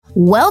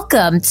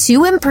Welcome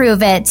to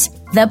Improve It,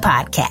 the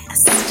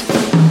podcast.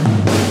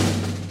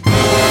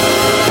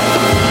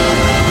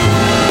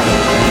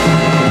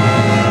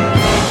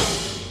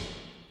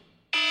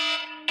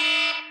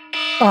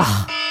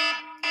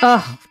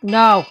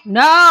 No.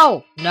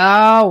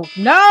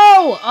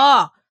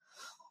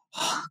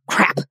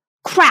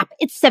 Crap.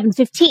 It's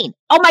 7:15.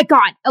 Oh my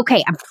God.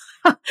 Okay.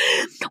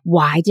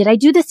 Why did I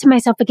do this to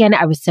myself again?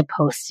 I was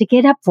supposed to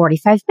get up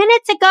 45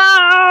 minutes ago.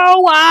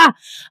 All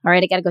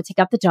right. I got to go take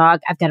out the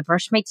dog. I've got to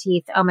brush my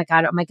teeth. Oh my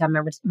God. My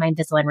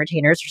Invisalign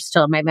retainers are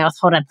still in my mouth.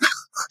 Hold on.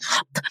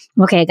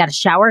 Okay. I got to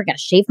shower. I got to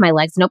shave my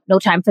legs. Nope. No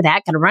time for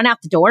that. Got to run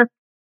out the door.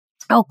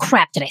 Oh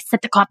crap, did I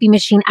set the coffee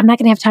machine? I'm not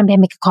going to have time to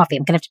make a coffee.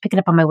 I'm going to have to pick it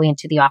up on my way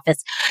into the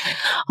office.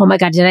 Oh my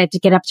God, did I have to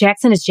get up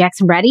Jackson? Is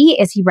Jackson ready?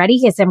 Is he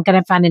ready? I'm going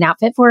to find an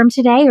outfit for him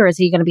today? Or is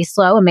he going to be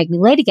slow and make me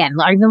late again?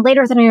 Or even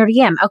later than I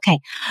already am? Okay,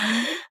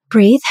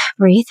 breathe.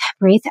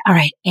 All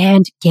right,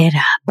 and get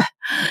up.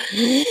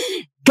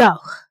 Go.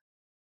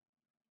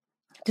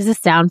 Does this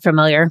sound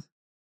familiar?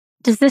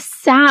 Does this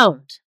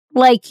sound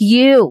like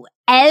you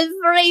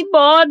every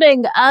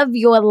morning of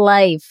your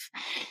life?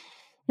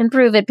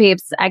 Improve it,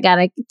 peeps. I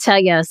gotta tell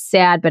you a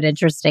sad but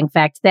interesting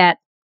fact that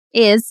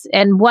is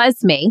and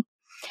was me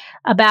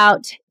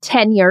about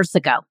 10 years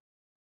ago.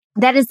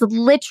 That is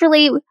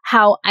literally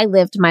how I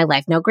lived my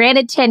life. Now,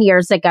 granted, 10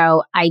 years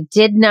ago, I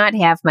did not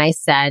have my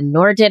son,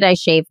 nor did I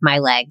shave my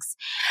legs.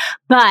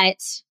 But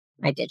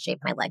I did shave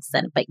my legs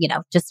then, but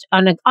just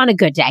on a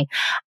good day.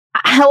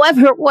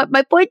 However, what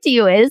my point to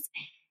you is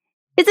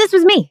this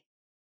was me.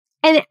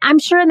 And I'm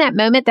sure in that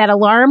moment, that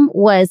alarm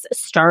was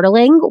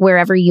startling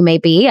wherever you may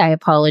be. I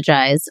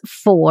apologize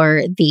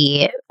for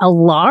the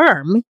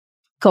alarm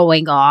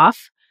going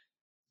off.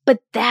 But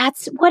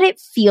that's what it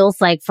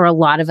feels like for a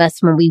lot of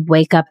us when we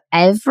wake up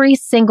every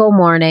single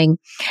morning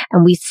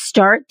and we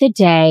start the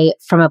day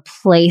from a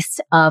place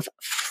of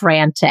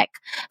frantic,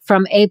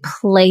 from a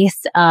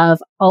place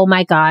of, oh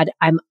my God,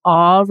 I'm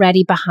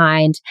already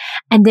behind.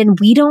 And then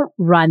we don't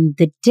run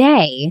the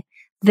day.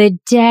 The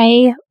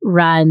day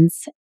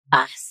runs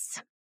us.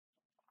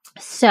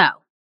 So,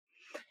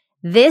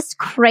 this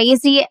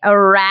crazy,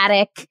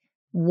 erratic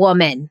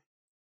woman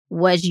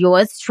was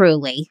yours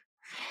truly.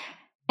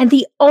 And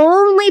the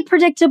only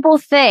predictable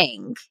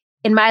thing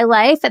in my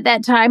life at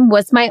that time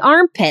was my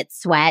armpit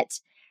sweat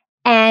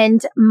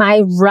and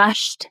my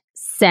rushed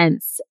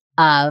sense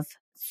of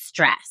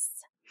stress.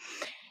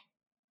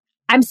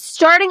 I'm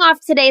starting off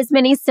today's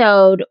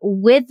Minisode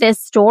with this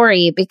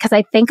story because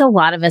I think a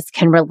lot of us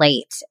can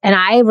relate. And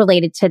I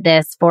related to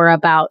this for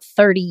about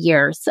 30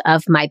 years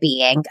of my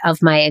being, of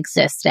my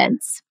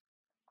existence.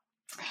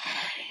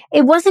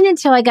 It wasn't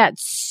until I got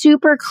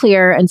super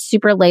clear and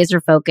super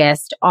laser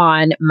focused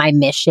on my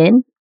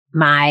mission,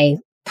 my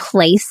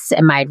place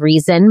and my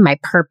reason, my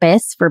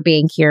purpose for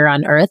being here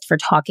on earth, for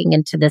talking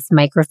into this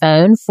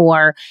microphone,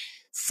 for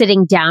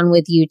sitting down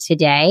with you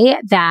today,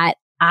 that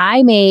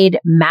I made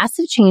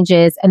massive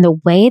changes in the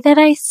way that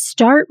I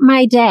start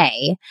my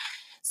day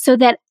so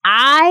that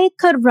I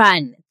could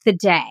run the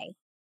day.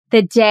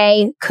 The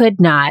day could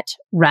not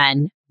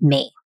run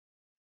me.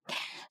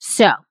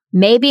 So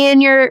maybe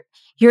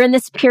you're in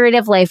this period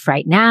of life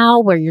right now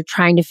where you're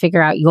trying to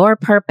figure out your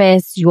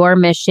purpose, your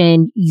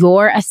mission,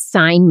 your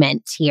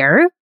assignment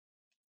here.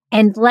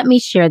 And let me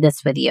share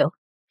this with you.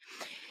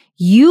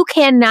 You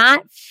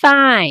cannot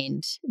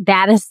find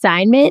that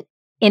assignment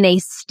in a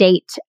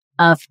state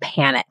of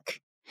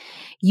panic.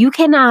 You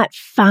cannot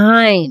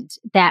find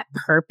that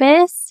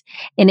purpose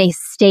in a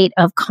state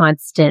of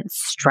constant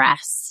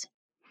stress.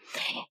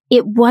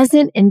 It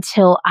wasn't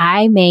until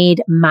I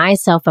made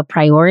myself a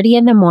priority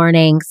in the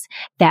mornings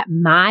that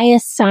my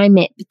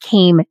assignment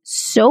became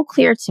so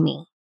clear to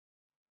me,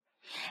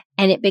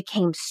 and it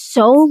became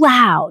so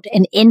loud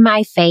and in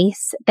my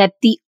face that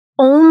the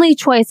only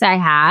choice I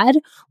had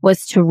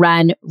was to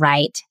run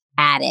right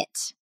at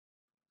it.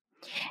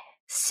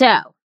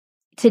 So,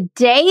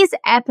 today's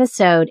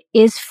episode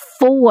is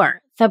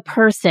for the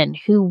person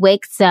who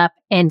wakes up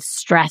and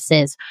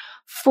stresses,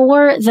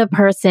 for the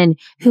person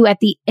who at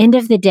the end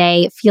of the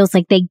day feels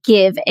like they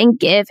give and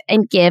give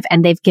and give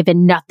and they've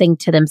given nothing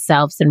to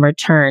themselves in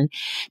return,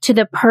 to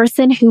the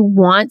person who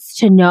wants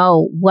to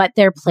know what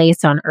their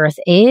place on earth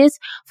is,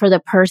 for the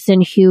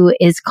person who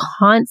is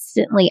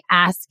constantly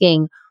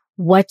asking,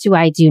 what do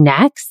I do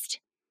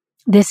next?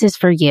 This is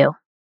for you.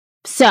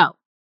 So,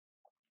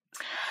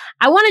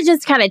 I want to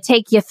just kind of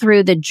take you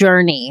through the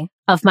journey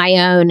of my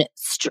own,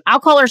 I'll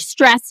call her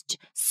stressed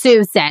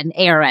Susan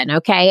Aaron,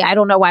 okay? I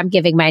don't know why I'm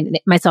giving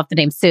myself the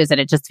name Susan.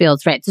 It just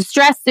feels right. So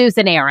stressed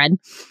Susan Aaron.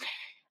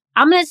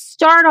 I'm going to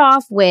start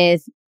off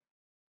with,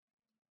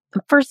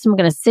 first I'm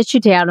going to sit you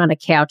down on a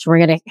couch.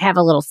 We're going to have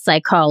a little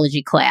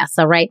psychology class,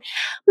 all right?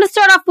 I'm going to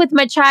start off with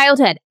my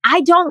childhood.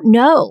 I don't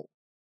know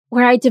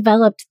where I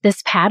developed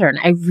this pattern.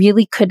 I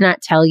really could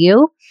not tell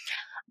you.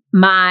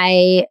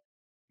 My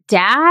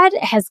dad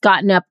has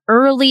gotten up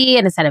early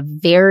and has had a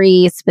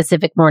very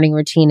specific morning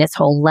routine his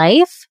whole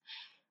life.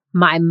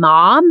 My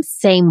mom,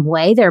 same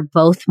way. They're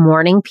both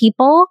morning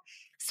people.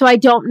 So I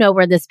don't know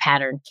where this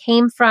pattern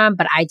came from,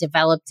 but I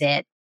developed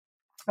it.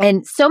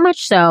 And so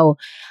much so,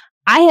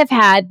 I have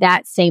had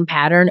that same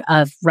pattern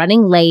of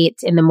running late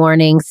in the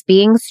mornings,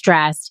 being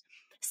stressed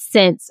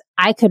since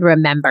I could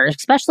remember,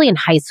 especially in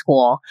high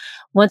school.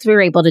 Once we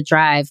were able to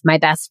drive, my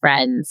best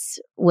friends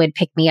would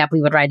pick me up.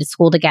 We would ride to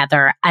school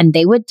together, and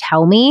they would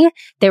tell me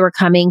they were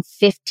coming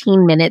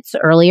 15 minutes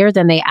earlier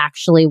than they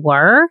actually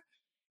were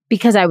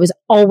because I was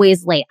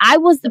always late. I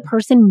was the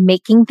person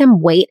making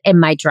them wait in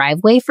my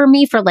driveway for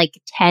me for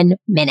like 10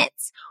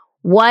 minutes.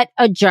 What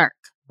a jerk.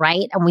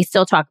 Right? And we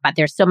still talk about,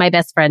 they're still my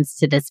best friends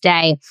to this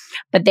day,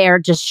 but they're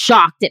just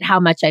shocked at how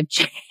much I've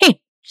changed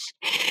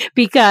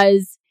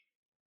because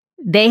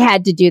they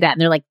had to do that.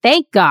 And they're like,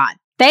 thank God.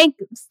 Thanks.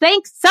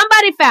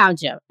 Somebody found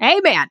you.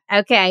 Amen.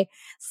 Okay.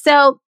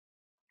 So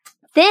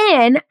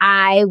then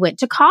I went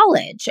to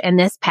college and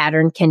this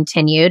pattern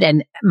continued.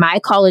 And my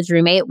college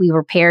roommate, we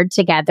were paired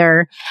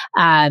together.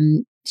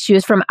 She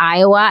was from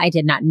Iowa. I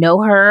did not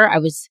know her. I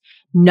was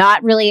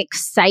not really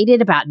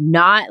excited about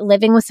not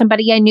living with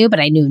somebody I knew, but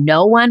I knew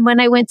no one when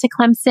I went to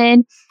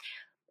Clemson.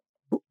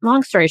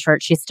 Long story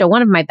short, she's still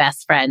one of my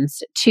best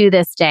friends to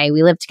this day.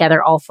 We lived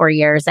together all 4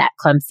 years at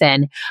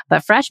Clemson,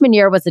 but freshman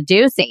year was a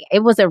doozy.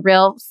 It was a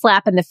real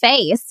slap in the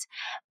face,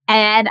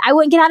 and I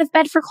wouldn't get out of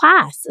bed for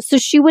class. So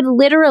she would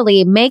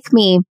literally make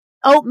me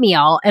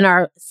oatmeal in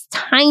our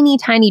tiny,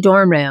 tiny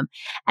dorm room,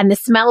 and the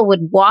smell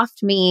would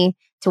waft me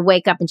to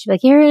wake up, and she'd be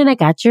like, Erin, I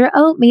got your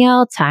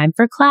oatmeal, time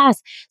for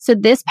class. So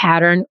this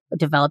pattern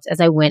developed as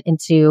I went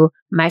into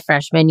my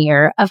freshman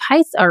year of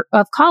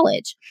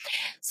college.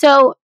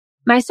 So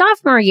my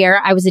sophomore year,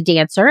 I was a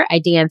dancer. I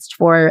danced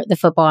for the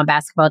football and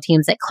basketball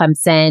teams at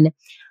Clemson.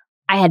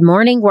 I had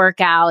morning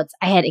workouts.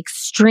 I had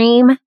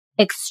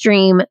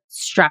extreme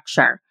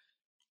structure.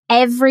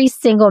 Every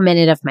single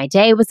minute of my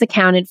day was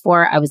accounted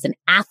for. I was an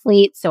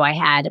athlete, so I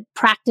had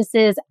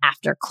practices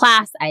after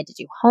class. I had to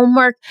do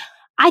homework.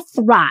 I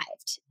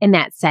thrived in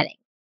that setting.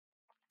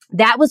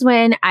 That was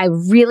when I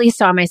really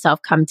saw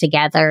myself come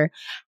together.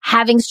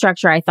 Having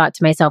structure, I thought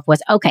to myself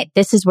was, okay,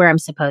 this is where I'm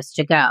supposed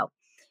to go.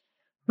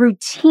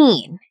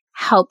 Routine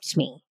helped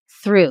me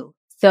through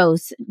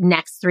those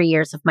next 3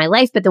 years of my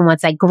life. But then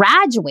once I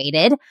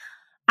graduated,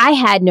 I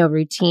had no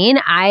routine.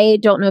 I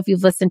don't know if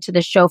you've listened to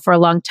the show for a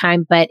long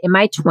time, but in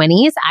my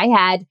 20s, I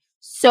had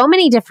so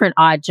many different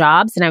odd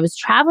jobs and I was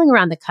traveling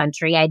around the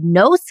country. I had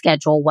no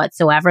schedule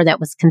whatsoever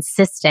that was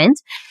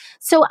consistent.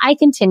 So I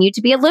continued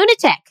to be a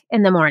lunatic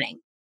in the morning.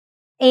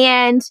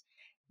 And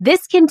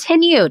this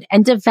continued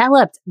and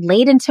developed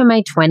late into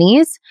my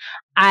 20s.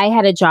 I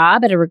had a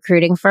job at a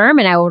recruiting firm,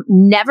 and I will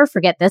never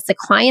forget this. A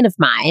client of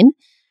mine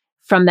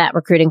from that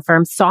recruiting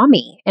firm saw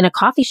me in a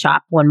coffee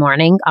shop one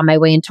morning on my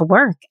way into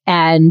work.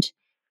 And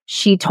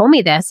she told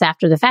me this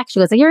after the fact. She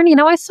goes, Erin,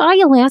 I saw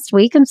you last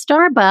week in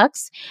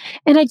Starbucks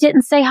and I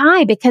didn't say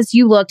hi because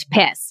you looked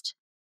pissed.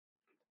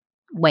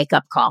 Wake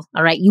up call.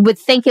 All right. You would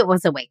think it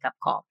was a wake up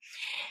call.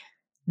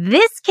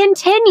 This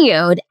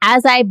continued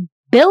as I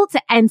built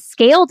and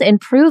scaled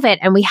Improve It.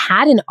 And we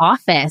had an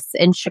office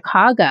in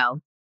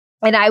Chicago.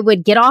 And I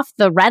would get off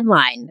the red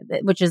line,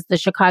 which is the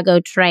Chicago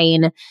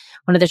train,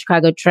 one of the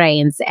Chicago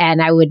trains.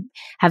 And I would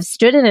have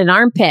stood in an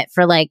armpit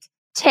for like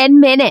 10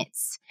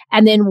 minutes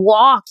and then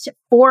walked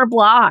 4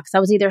 blocks. I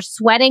was either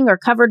sweating or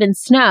covered in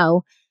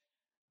snow.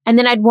 And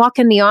then I'd walk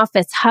in the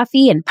office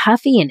huffy and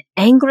puffy and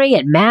angry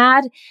and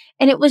mad.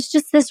 And it was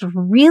just this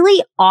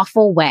really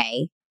awful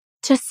way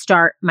to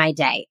start my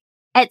day.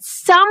 At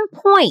some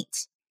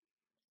point,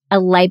 a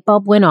light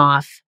bulb went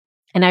off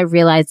and I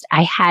realized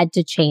I had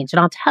to change.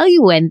 And I'll tell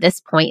you when this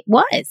point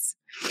was.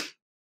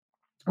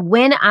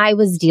 When I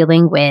was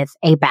dealing with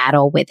a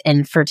battle with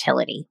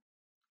infertility.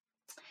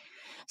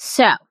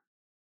 So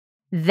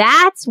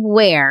that's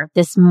where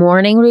this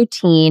morning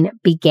routine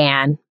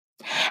began.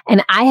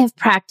 And I have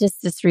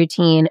practiced this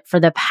routine for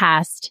the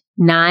past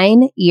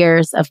 9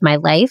 years of my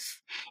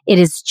life. It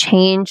has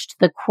changed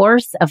the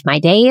course of my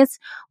days,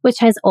 which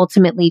has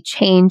ultimately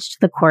changed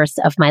the course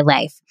of my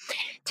life.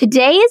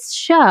 Today's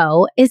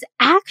show is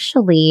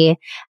actually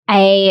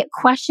a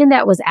question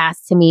that was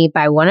asked to me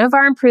by one of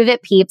our Improve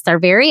It peeps, our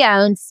very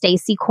own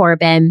Stacy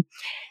Corbin.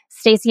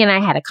 Stacy and I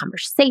had a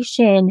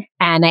conversation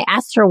and I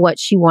asked her what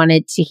she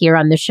wanted to hear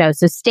on the show.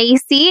 So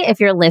Stacy,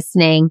 if you're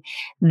listening,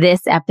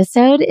 this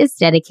episode is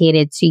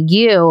dedicated to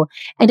you.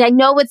 And I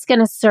know it's going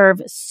to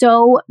serve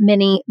so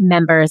many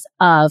members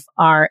of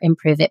our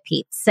Improve It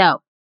peeps.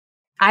 So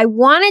I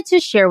wanted to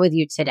share with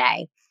you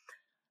today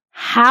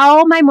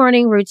how my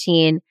morning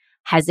routine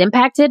has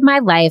impacted my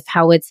life,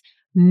 how it's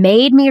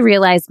made me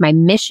realize my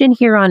mission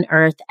here on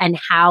earth and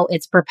how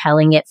it's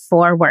propelling it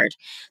forward.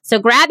 So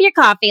grab your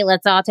coffee.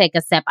 Let's all take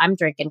a sip. I'm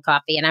drinking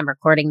coffee and I'm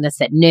recording this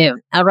at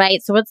noon. All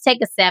right. So let's take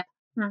a sip.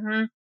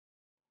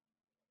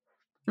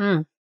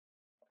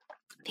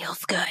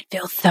 Feels good.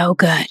 Feels so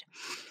good.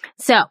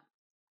 So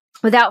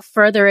without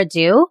further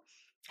ado,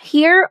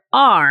 here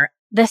are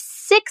the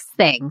 6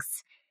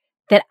 things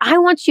that I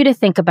want you to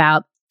think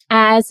about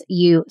as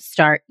you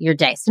start your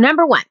day. So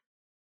number 1,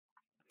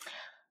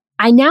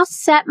 I now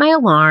set my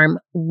alarm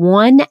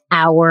 1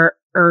 hour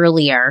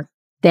earlier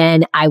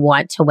then I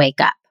want to wake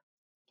up.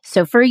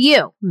 So for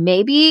you,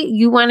 maybe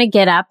you want to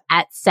get up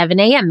at 7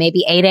 a.m.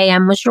 Maybe 8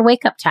 a.m. was your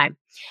wake up time.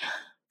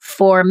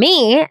 For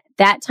me,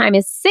 that time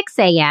is 6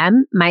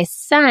 a.m. My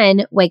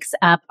son wakes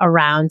up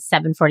around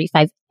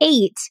 7:45,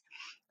 8.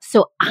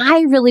 So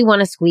I really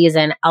want to squeeze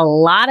in a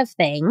lot of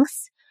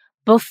things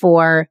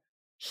before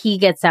he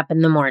gets up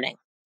in the morning.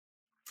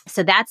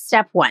 So that's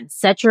step one.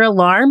 Set your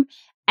alarm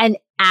an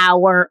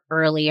hour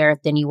earlier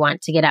than you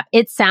want to get up.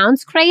 It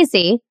sounds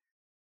crazy.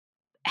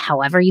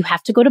 However, you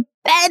have to go to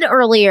bed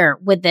earlier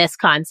with this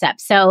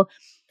concept. So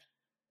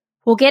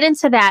we'll get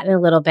into that in a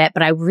little bit,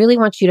 but I really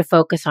want you to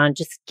focus on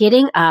just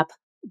getting up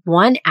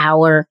 1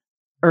 hour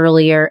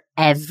earlier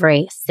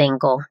every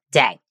single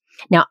day.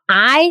 Now,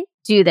 I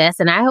do this,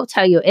 and I will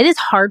tell you, it is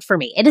hard for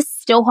me. It is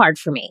still hard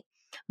for me.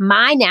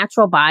 My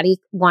natural body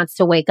wants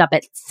to wake up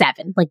at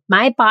 7. Like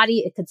my body,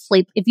 it could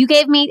sleep. If you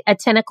gave me a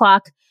 10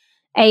 o'clock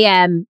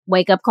a.m.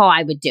 wake up call,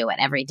 I would do it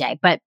every day.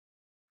 But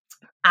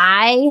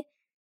I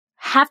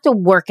have to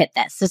work at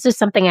this. This is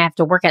something I have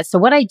to work at. So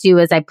what I do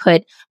is I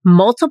put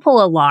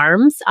multiple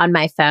alarms on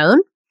my phone.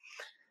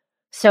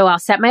 So I'll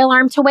set my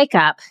alarm to wake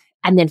up.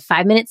 And then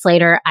 5 minutes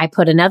later, I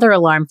put another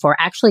alarm for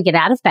actually get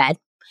out of bed.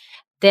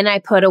 Then I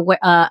put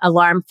a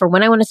alarm for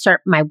when I want to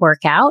start my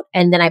workout.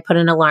 And then I put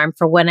an alarm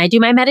for when I do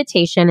my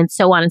meditation and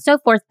so on and so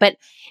forth. But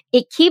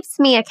it keeps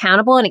me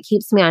accountable and it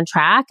keeps me on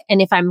track. And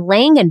if I'm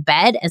laying in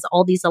bed as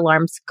all these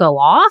alarms go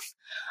off,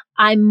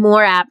 I'm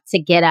more apt to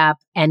get up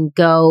and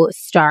go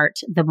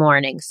start the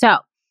morning. So,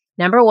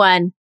 number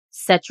one,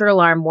 set your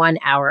alarm 1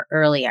 hour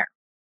earlier.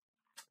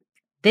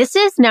 This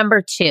is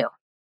number 2.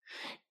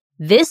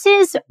 This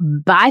is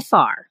by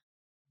far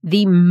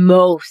the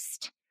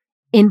most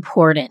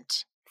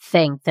important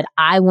thing that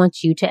I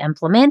want you to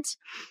implement.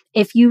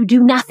 If you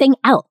do nothing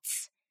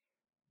else,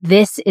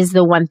 this is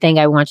the one thing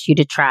I want you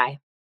to try.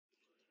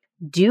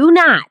 Do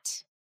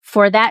not,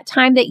 for that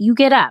time that you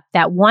get up,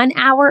 that 1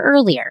 hour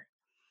earlier,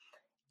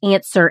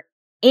 answer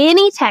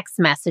any text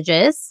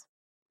messages,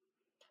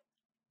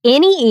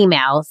 any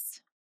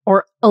emails,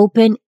 or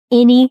open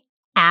any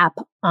app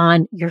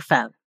on your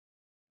phone.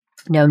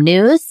 No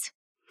news,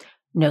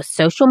 no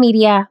social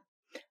media,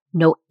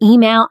 no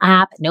email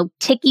app, no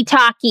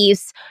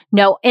TikTokies,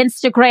 no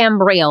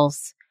Instagram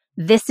reels.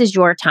 This is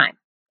your time.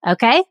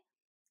 Okay?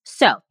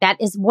 So that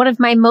is one of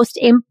my most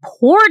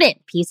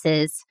important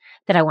pieces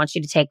that I want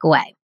you to take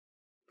away.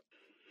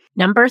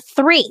 Number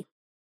 3,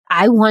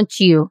 I want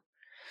you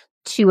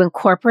to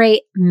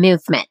incorporate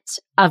movement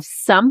of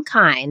some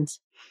kind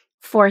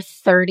for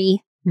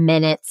 30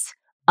 minutes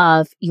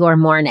of your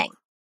morning.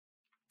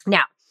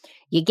 Now,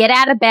 you get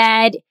out of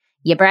bed,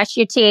 you brush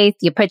your teeth,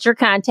 you put your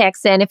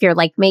contacts in. If you're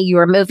like me, you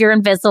remove your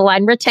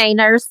Invisalign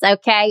retainers.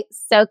 Okay.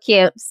 So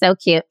cute. So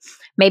cute.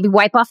 Maybe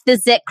wipe off the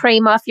zit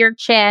cream off your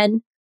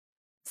chin.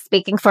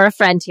 Speaking for a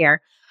friend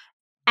here.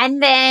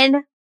 And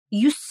then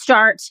you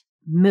start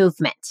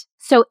movement.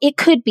 So it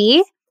could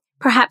be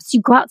perhaps you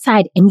go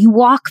outside and you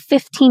walk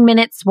 15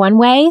 minutes one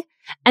way,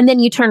 and then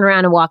you turn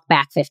around and walk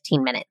back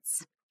 15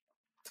 minutes.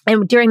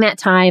 And during that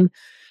time,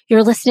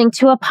 you're listening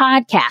to a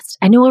podcast.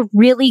 I know a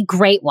really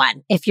great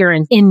one if you're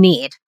in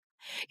need.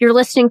 You're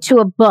listening to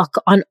a book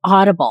on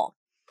Audible.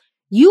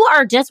 You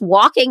are just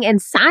walking in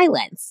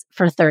silence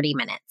for 30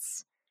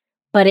 minutes,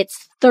 but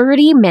it's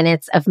 30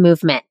 minutes of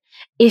movement.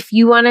 If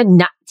you want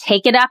to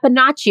take it up a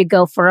notch, you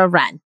go for a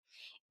run.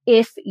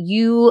 If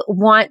you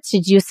want to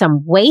do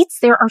some weights,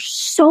 there are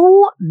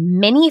so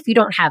many. If you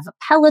don't have a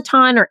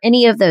Peloton or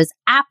any of those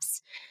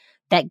apps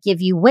that give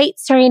you weight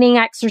training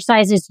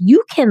exercises,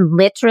 you can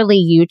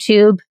literally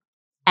YouTube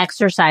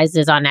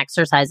exercises on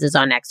exercises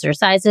on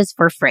exercises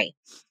for free.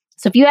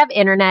 So if you have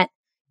internet,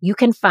 you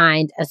can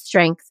find a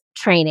strength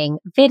training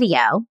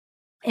video.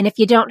 And if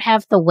you don't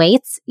have the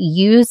weights,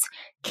 use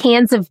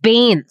cans of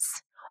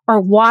beans or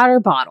water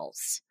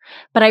bottles.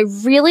 But I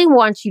really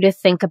want you to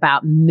think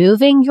about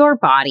moving your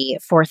body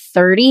for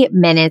 30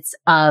 minutes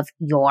of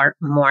your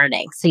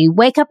morning. So you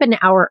wake up an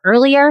hour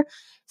earlier,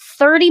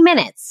 30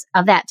 minutes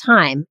of that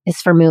time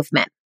is for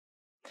movement.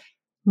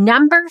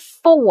 Number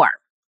 4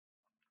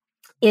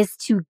 is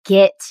to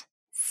get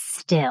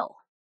still.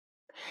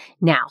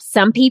 Now,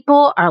 some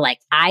people are like,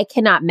 I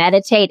cannot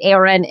meditate,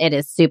 Erin. It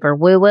is super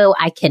woo-woo.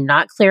 I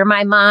cannot clear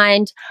my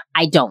mind.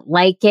 I don't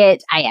like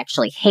it. I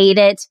actually hate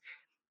it.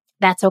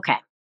 That's okay.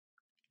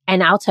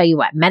 And I'll tell you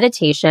what,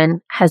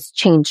 meditation has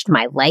changed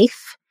my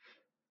life.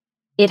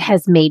 It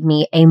has made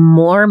me a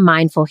more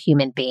mindful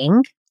human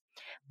being.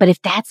 But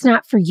if that's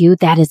not for you,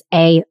 that is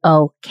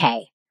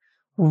A-okay.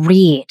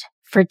 Read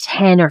for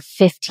 10 or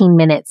 15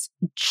 minutes.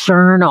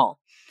 Journal.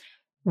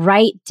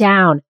 Write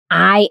down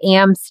I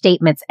am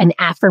statements and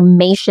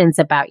affirmations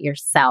about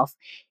yourself.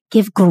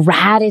 Give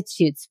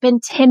gratitude.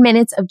 Spend 10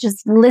 minutes of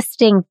just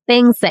listing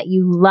things that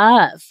you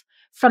love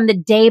from the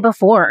day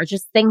before or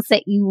just things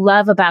that you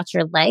love about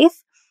your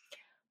life.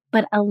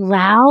 But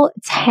allow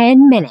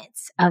 10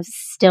 minutes of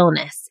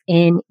stillness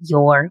in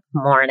your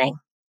morning.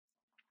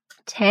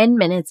 10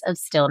 minutes of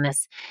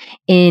stillness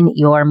in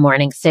your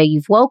morning. So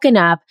you've woken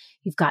up,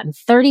 You've gotten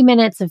 30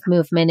 minutes of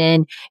movement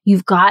in.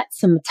 You've got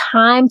some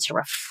time to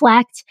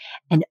reflect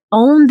and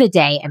own the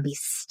day and be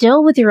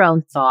still with your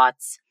own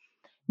thoughts.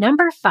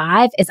 Number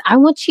 5 is I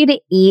want you to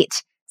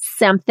eat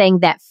something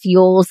that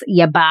fuels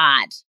your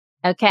bod.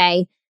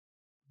 Okay?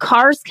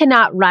 Cars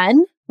cannot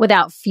run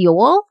without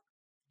fuel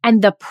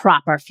and the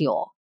proper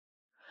fuel.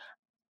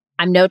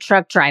 I'm no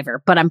truck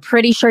driver, but I'm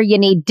pretty sure you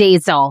need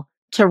diesel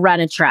to run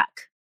a truck.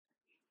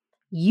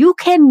 You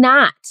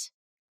cannot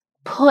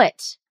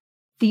put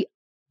the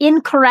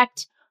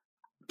incorrect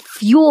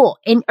fuel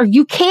in, or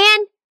you can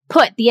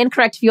put the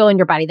incorrect fuel in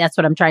your body. That's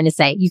what I'm trying to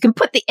say. You can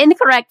put the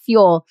incorrect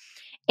fuel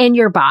in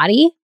your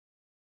body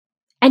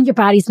and your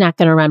body's not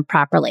going to run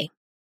properly.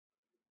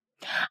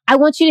 I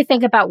want you to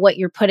think about what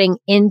you're putting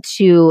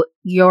into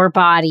your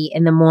body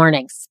in the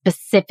morning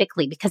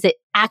specifically, because it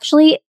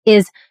actually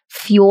is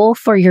fuel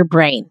for your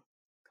brain.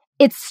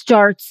 It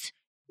starts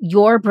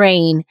your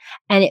brain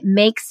and it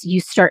makes you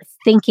start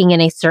thinking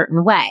in a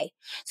certain way.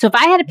 So if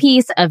I had a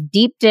piece of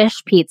deep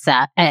dish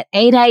pizza at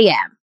 8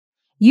 a.m.,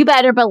 you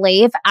better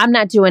believe I'm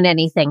not doing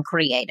anything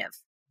creative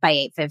by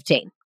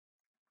 8:15.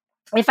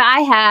 If I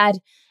had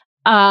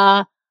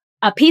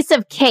a piece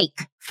of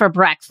cake for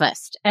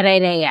breakfast at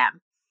 8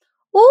 a.m.,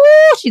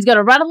 ooh, she's going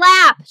to run a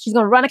lap. She's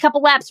going to run a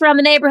couple laps around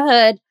the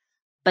neighborhood,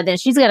 but then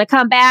she's going to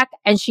come back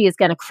and she is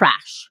going to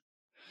crash.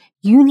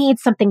 You need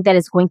something that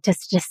is going to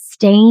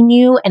sustain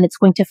you and it's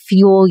going to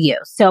fuel you.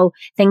 So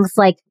things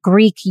like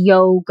Greek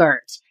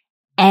yogurt,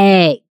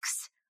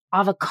 eggs,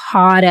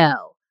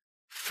 avocado,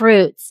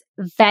 fruits,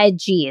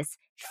 veggies,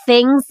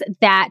 things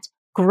that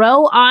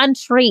grow on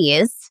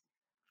trees.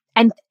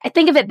 And I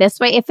think of it this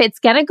way. If it's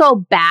going to go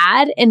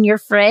bad in your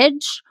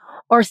fridge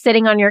or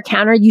sitting on your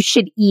counter, you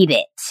should eat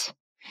it.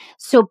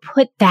 So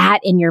put that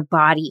in your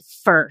body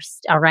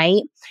first. All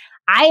right.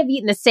 I have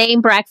eaten the same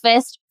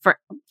breakfast for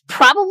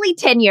probably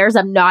 10 years.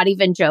 I'm not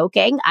even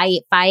joking. I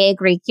eat Faye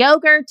Greek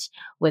yogurt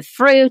with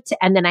fruit,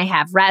 and then I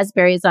have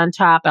raspberries on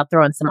top. I'll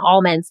throw in some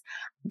almonds.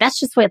 That's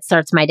just the way it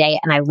starts my day,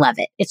 and I love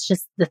it. It's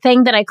just the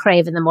thing that I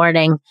crave in the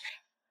morning,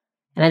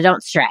 and I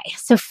don't stray.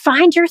 So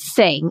find your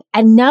thing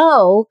and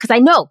know, because I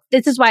know,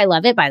 this is why I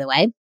love it, by the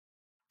way.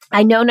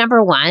 I know,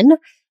 number one,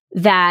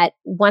 that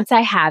once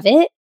I have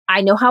it,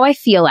 I know how I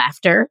feel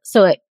after.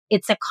 So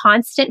it's a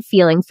constant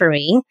feeling for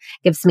me.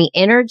 It gives me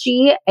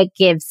energy. It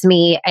gives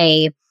me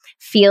a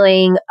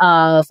feeling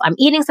of I'm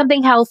eating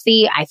something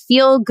healthy. I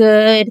feel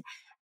good.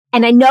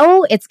 And I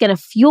know it's going to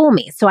fuel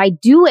me. So I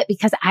do it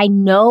because I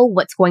know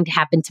what's going to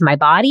happen to my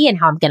body and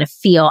how I'm going to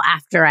feel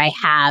after I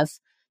have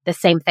the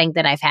same thing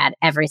that I've had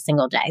every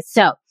single day.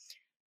 So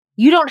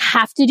you don't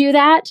have to do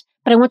that,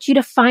 but I want you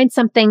to find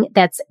something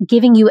that's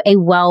giving you a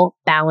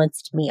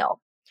well-balanced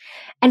meal.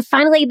 And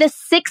finally, the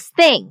 6th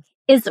thing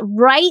is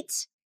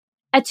write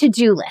a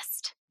to-do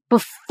list.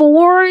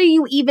 Before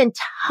you even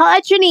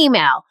touch an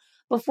email,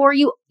 before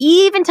you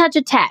even touch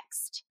a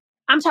text,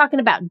 I'm talking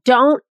about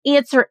don't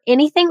answer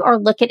anything or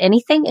look at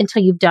anything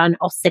until you've done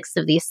all 6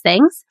 of these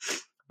things.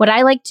 What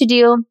I like to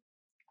do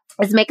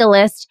is make a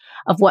list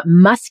of what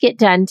must get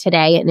done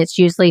today. And it's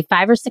usually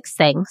 5 or 6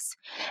 things.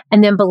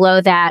 And then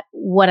below that,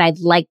 what I'd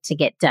like to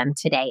get done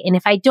today. And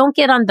if I don't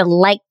get on the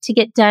like to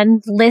get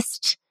done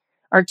list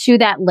or to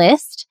that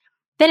list,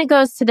 then it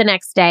goes to the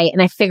next day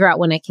and I figure out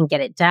when I can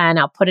get it done.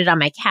 I'll put it on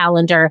my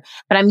calendar,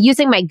 but I'm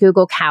using my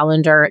Google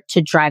Calendar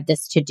to drive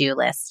this to-do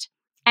list.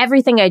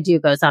 Everything I do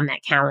goes on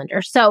that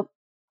calendar. So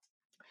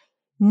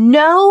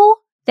know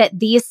that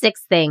these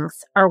 6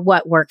 things are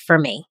what work for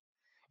me.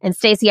 And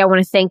Stacey, I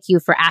want to thank you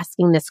for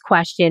asking this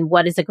question.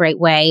 What is a great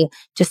way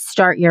to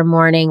start your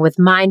morning with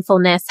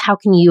mindfulness? How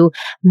can you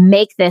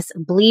make this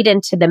bleed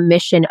into the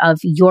mission of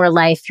your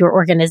life, your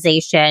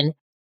organization?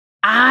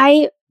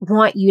 I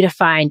want you to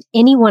find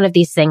any one of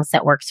these things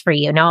that works for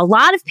you. Now, a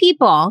lot of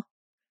people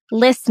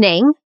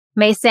listening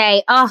may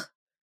say, oh,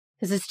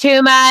 this is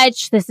too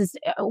much. This is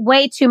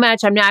way too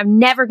much. I'm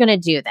never going to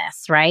do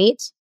this,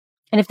 right?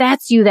 And if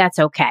that's you, that's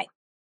okay.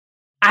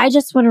 I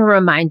just want to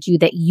remind you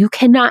that you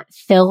cannot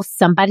fill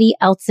somebody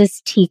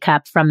else's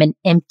teacup from an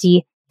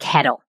empty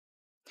kettle.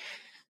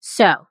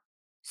 So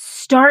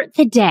start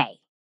the day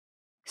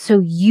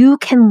so you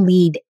can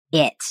lead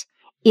it.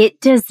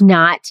 It does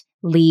not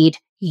lead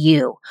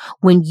you.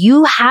 When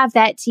you have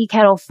that tea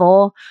kettle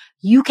full,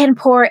 you can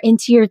pour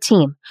into your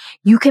team.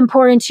 You can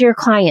pour into your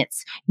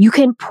clients. You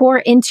can pour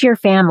into your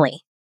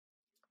family.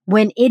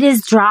 When it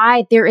is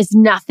dry, there is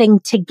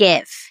nothing to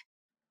give.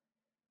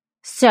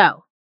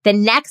 So the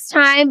next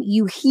time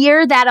you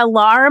hear that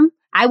alarm,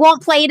 I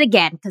won't play it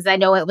again because I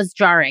know it was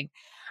jarring.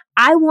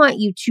 I want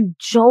you to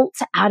jolt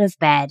out of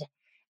bed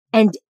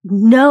and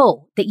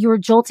know that you're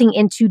jolting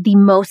into the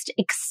most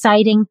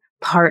exciting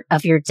part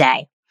of your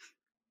day.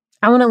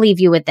 I want to leave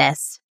you with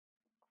this.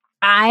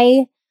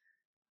 I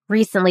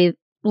recently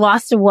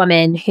lost a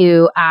woman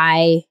who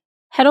I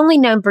had only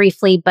known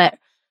briefly, but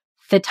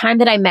the time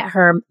that I met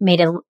her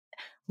made a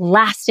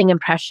lasting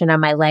impression on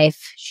my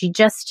life. She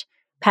just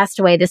passed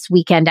away this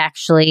weekend,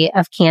 actually,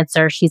 of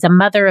cancer. She's a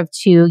mother of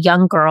 2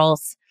 young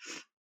girls.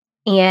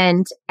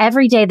 And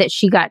every day that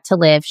she got to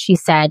live, she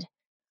said,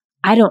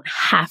 I don't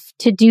have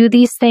to do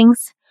these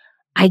things.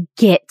 I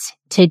get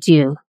to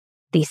do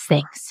these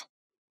things.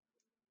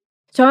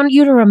 So I want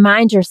you to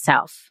remind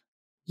yourself,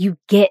 you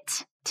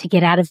get to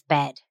get out of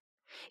bed.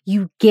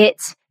 You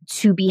get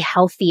to be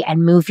healthy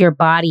and move your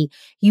body.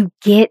 You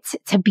get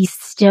to be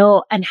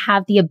still and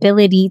have the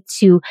ability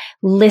to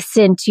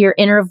listen to your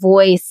inner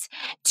voice,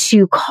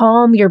 to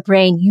calm your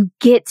brain. You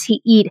get to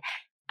eat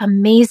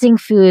amazing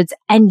foods,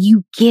 and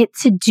you get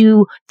to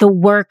do the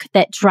work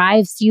that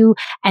drives you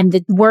and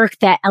the work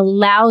that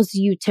allows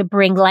you to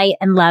bring light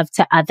and love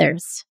to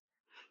others.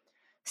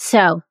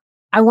 So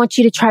I want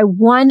you to try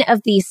one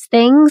of these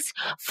things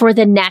for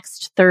the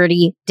next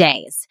 30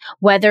 days,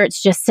 whether it's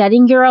just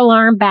setting your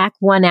alarm back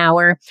 1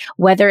 hour,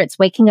 whether it's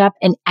waking up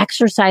and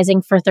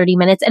exercising for 30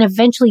 minutes, and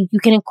eventually you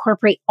can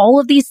incorporate all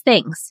of these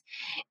things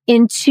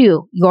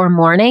into your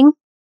morning,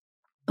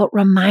 but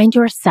remind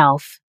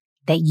yourself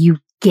that you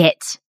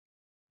get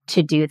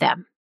to do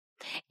them.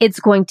 It's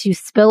going to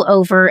spill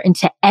over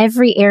into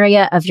every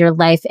area of your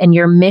life, and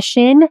your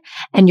mission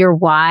and your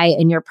why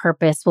and your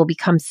purpose will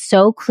become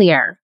so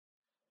clear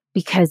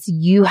because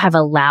you have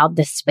allowed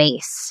the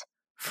space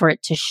for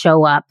it to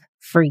show up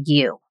for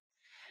you.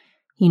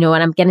 You know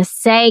what I'm going to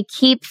say?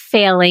 Keep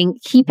failing,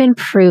 keep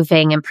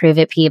improving, improve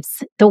it,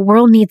 peeps. The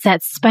world needs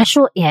that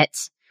special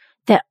it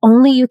that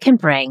only you can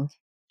bring.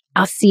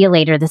 I'll see you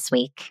later this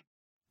week.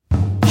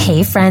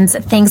 Hey friends,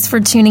 thanks for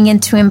tuning in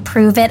to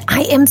Improve It.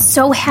 I am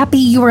so happy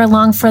you were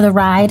along for the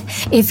ride.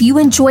 If you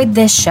enjoyed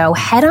this show,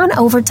 head on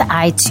over to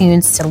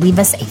iTunes to leave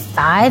us a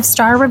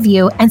 5-star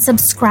review and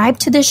subscribe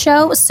to the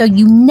show so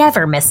you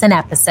never miss an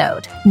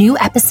episode. New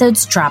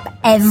episodes drop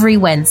every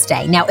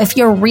Wednesday. Now, if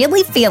you're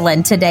really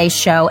feeling today's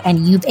show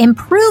and you've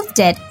improved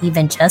it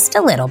even just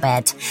a little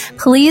bit,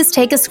 please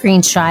take a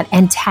screenshot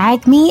and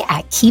tag me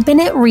at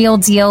Keeping It Real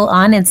Deal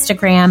on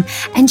Instagram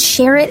and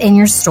share it in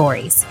your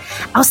stories.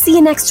 I'll see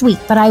you next week,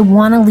 but I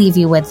want to leave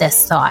you with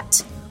this thought.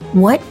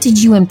 What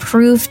did you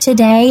improve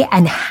today,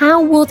 and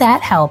how will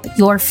that help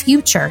your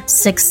future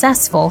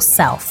successful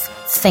self?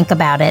 Think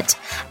about it.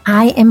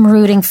 I am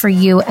rooting for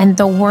you, and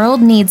the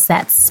world needs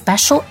that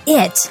special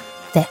it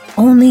that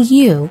only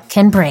you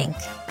can bring.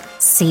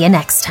 See you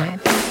next time.